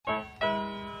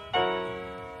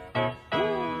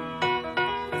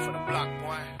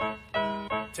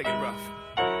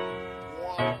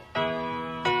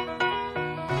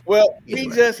Well, we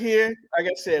just here. Like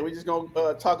I said, we're just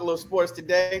gonna talk a little sports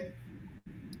today.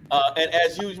 And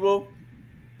as usual,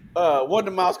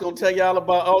 Wonder Mouse gonna tell y'all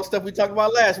about all the stuff we talked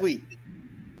about last week.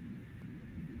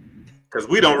 Because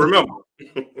we don't remember.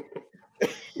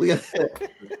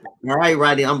 All right,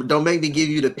 Rodney. Don't make me give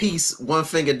you the piece one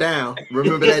finger down.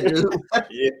 Remember that, dude?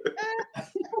 Yeah.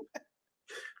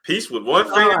 Peace with one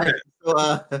finger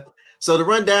down. So the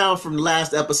rundown from the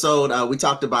last episode, we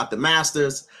talked about the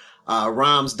Masters,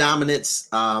 Rahm's dominance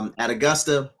at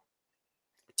Augusta,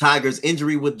 Tiger's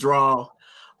injury withdrawal,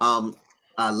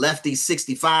 Lefty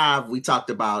 65. We talked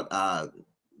about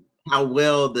how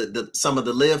well several of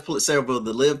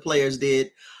the live players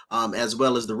did, as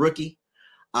well as the rookie.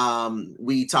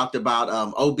 We talked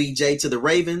about OBJ to the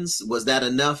Ravens. Was that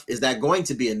enough? Is that going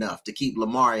to be enough to keep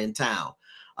Lamar in town?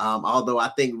 Although I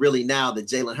think really now that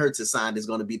Jalen Hurts is signed is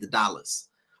going to be the dollars.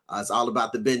 It's all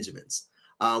about the Benjamins.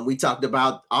 We talked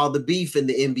about all the beef in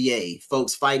the NBA,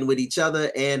 folks fighting with each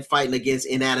other and fighting against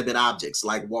inanimate objects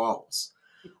like walls.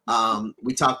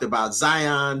 We talked about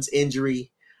Zion's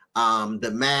injury,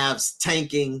 the Mavs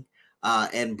tanking,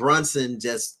 and Brunson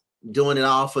just doing it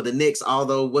all for the Knicks.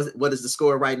 Although, what is the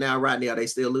score right now, Rodney? Are they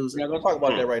still losing? We're not going to talk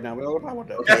about that right now. We're not going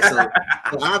to talk about that.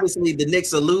 Okay, so obviously the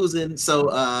Knicks are losing.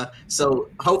 So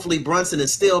hopefully Brunson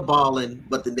is still balling,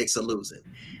 but the Knicks are losing.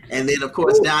 And then, of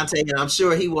course, Dante, and I'm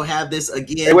sure he will have this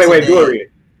again. Hey, wait, Dorian.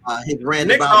 His rant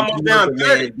about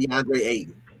DeAndre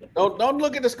Ayton. Don't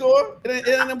look at the score. It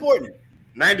ain't important.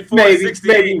 94, maybe, 60.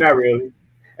 maybe not really.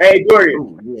 Hey, Dorian.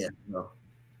 Ooh, yeah. No.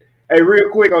 Hey, real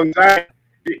quick on Zion.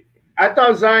 I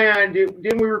thought Zion,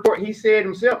 didn't we report, he said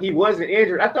himself he wasn't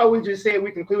injured. I thought we just said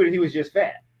we concluded he was just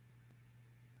fat.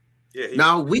 Yeah.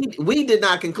 No, we did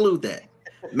not conclude that.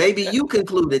 Maybe you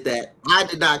concluded that. I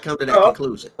did not come to that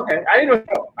conclusion. Okay, I didn't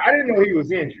know he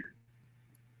was injured.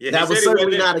 Yeah, that was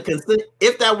certainly not a consensus.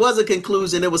 If that was a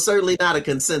conclusion, it was certainly not a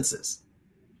consensus.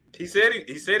 He said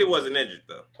he wasn't injured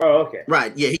though. Oh, okay.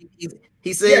 Right. Yeah.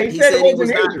 He said he was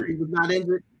not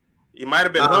injured. He might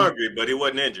have been hungry, but he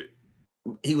wasn't injured.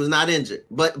 He was not injured,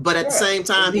 but at the same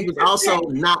time, he was also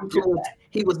not cleared.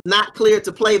 He was not cleared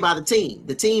to play by the team.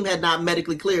 The team had not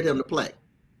medically cleared him to play.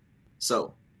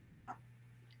 So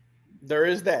there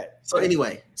is that. So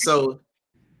anyway, so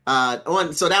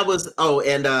that was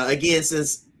again,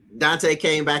 since Dante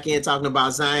came back in talking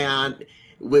about Zion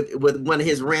with one of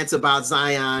his rants about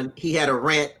Zion, he had a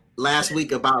rant last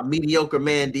week about mediocre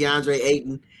man DeAndre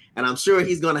Ayton. And I'm sure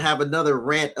he's going to have another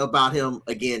rant about him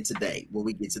again today when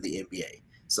we get to the NBA.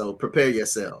 So prepare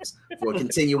yourselves for a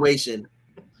continuation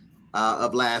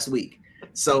of last week.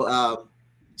 So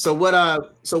what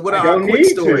are our quick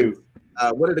stories?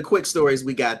 What are the quick stories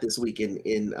we got this week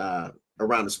in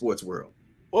around the sports world?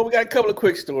 Well, we got a couple of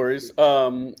quick stories.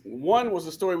 One was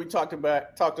a story we talked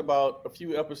about a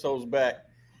few episodes back,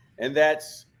 and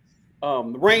that's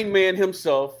the Rain Man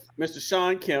himself, Mr.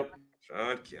 Sean Kemp.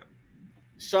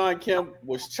 Sean Kemp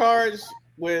was charged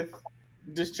with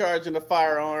discharging a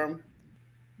firearm.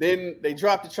 Then they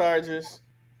dropped the charges,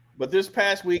 but this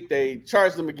past week they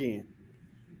charged him again.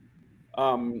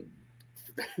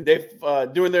 They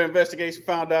during their investigation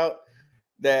found out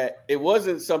that it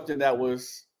wasn't something that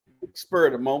was spur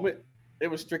of the moment. It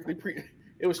was strictly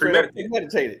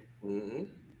premeditated. Mm-hmm.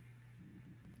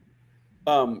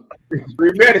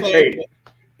 Premeditated.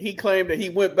 He claimed that he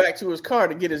went back to his car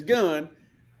to get his gun.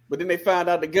 But then they found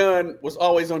out the gun was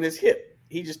always on his hip.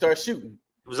 He just started shooting.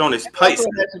 It was on his place. I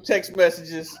had some text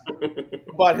messages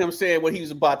about him saying what he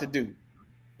was about to do,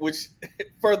 which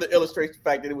further illustrates the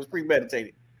fact that it was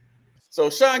premeditated. So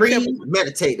Sean Kemp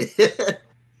premeditated.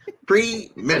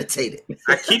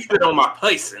 I keep it on my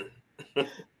place.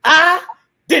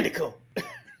 Identical.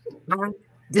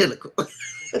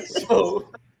 So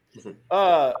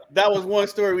that was one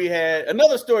story we had.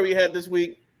 Another story we had this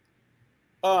week.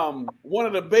 One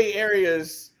of the Bay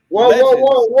Area's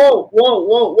Whoa!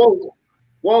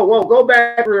 Go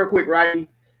back real quick, right?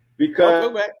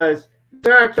 Because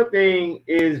Sean Kemp thing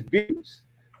is abuse.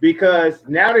 Because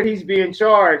now that he's being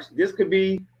charged, this could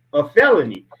be a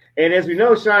felony. And as we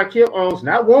know, Sean Kemp owns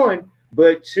not one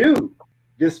but two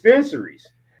dispensaries.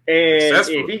 And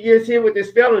if he gets hit with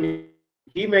this felony,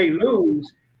 he may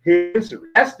lose his dispensary.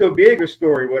 That's the bigger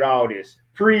story with all this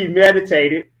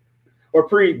premeditated. Or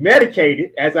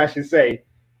pre-medicated, as I should say.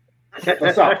 Yeah,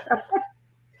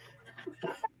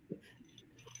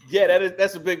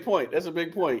 that's a big point. That's a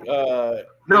big point. No,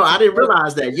 I didn't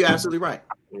realize that. You're absolutely right.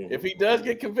 If he does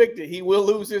get convicted, he will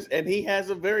lose his, and he has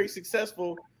a very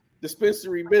successful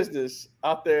dispensary business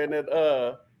out there in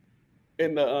the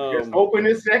just open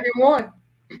his second one.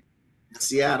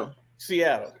 Seattle.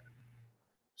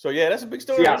 So yeah, that's a big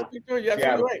story. That's a big story. You're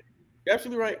absolutely right. You're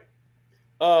absolutely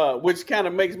right. Which kind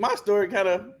of makes my story kind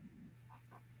of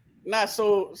not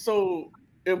so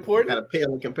important. Kind of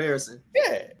pale in comparison.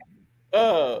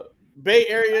 Yeah. Bay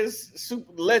Area's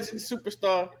legend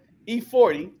superstar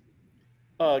E40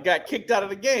 got kicked out of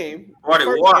the game. 40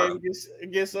 water.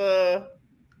 Against 40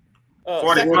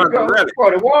 Fonzarelli.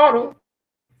 40 water.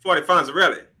 40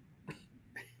 Fonzarelli.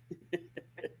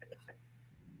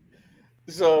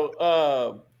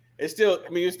 So it's still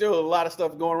a lot of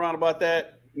stuff going around about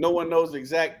that. No one knows the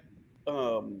exact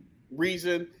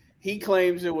reason. He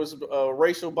claims it was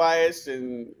racial bias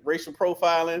and racial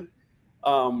profiling.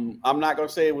 I'm not gonna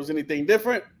say it was anything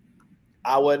different.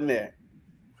 I wasn't there.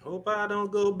 Hope I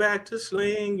don't go back to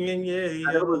slinging.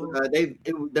 Yeah. There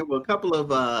were a couple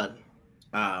of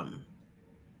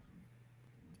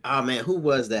oh man, who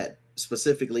was that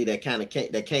specifically that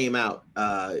came out?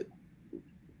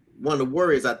 One of the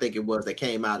Warriors, I think it was, that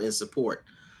came out in support.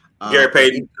 Gary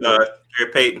Payton.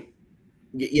 Gary Payton.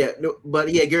 Yeah, no,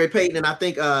 but yeah, Gary Payton, and I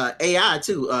think AI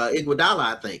too,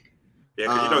 Iguodala, I think. Yeah,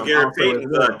 because Gary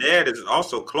Payton's dad is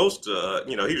also close to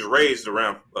he was raised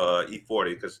around E40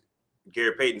 because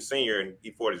Gary Payton Sr. and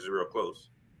E40 is real close.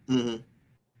 Mm-hmm.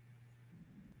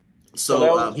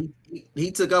 So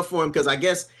he took up for him because I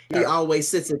guess he always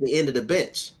sits at the end of the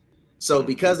bench. So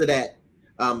because of that,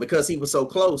 because he was so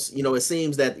close, it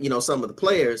seems that some of the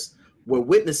players were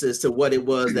witnesses to what it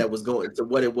was that was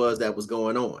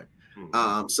going on.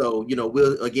 So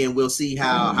we'll see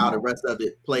how the rest of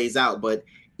it plays out. But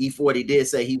E40 did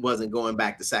say he wasn't going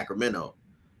back to Sacramento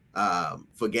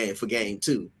for game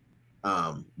 2,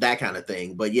 that kind of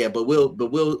thing. But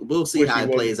we'll see how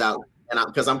it plays out, and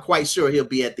because I'm quite sure he'll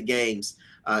be at the games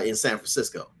in San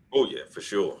Francisco. Oh yeah, for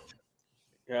sure.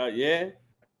 Yeah.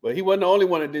 But he wasn't the only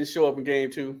one that didn't show up in game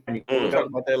 2. We'll talk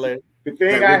about that later. The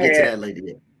thing we'll get to that later.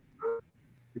 Yeah.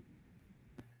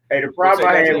 Hey, the problem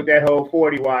I had with that whole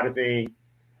 40 water thing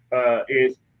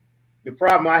is the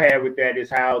problem I had with that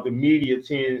is how the media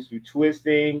tends to twist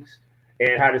things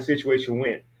and how the situation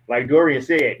went. Like Dorian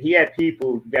said, he had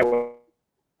people that were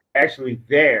actually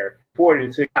there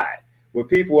reporting to God. What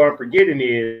people aren't forgetting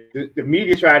is the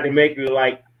media tried to make it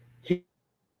like he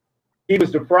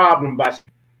was the problem by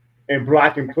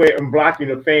blocking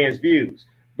the fans' views.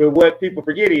 But what people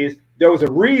forget is there was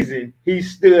a reason he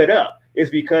stood up. It's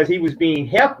because he was being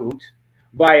heckled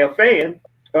by a fan,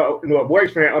 a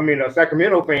Warriors fan, a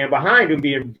Sacramento fan behind him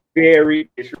being very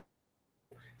disrespectful.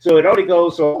 So it only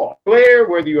goes so far. Player,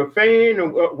 whether you're a fan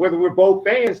or whether we're both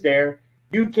fans there,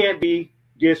 you can't be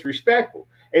disrespectful.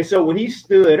 And so when he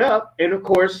stood up, and of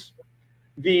course,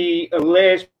 the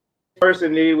alleged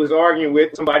person that he was arguing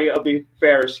with, somebody of the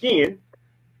fairer skin,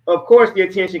 of course, the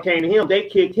attention came to him. They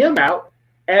kicked him out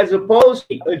as opposed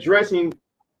to addressing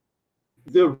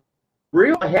the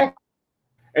real heck.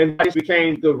 And this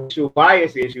became the racial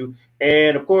bias issue.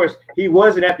 And of course, he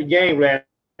wasn't at the game last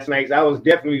night. So I was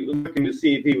definitely looking to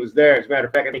see if he was there. As a matter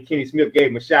of fact, I think Kenny Smith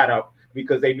gave him a shout out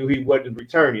because they knew he wasn't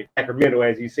returning Sacramento,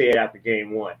 as he said, after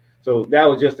game 1. So that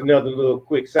was just another little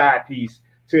quick side piece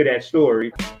to that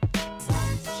story.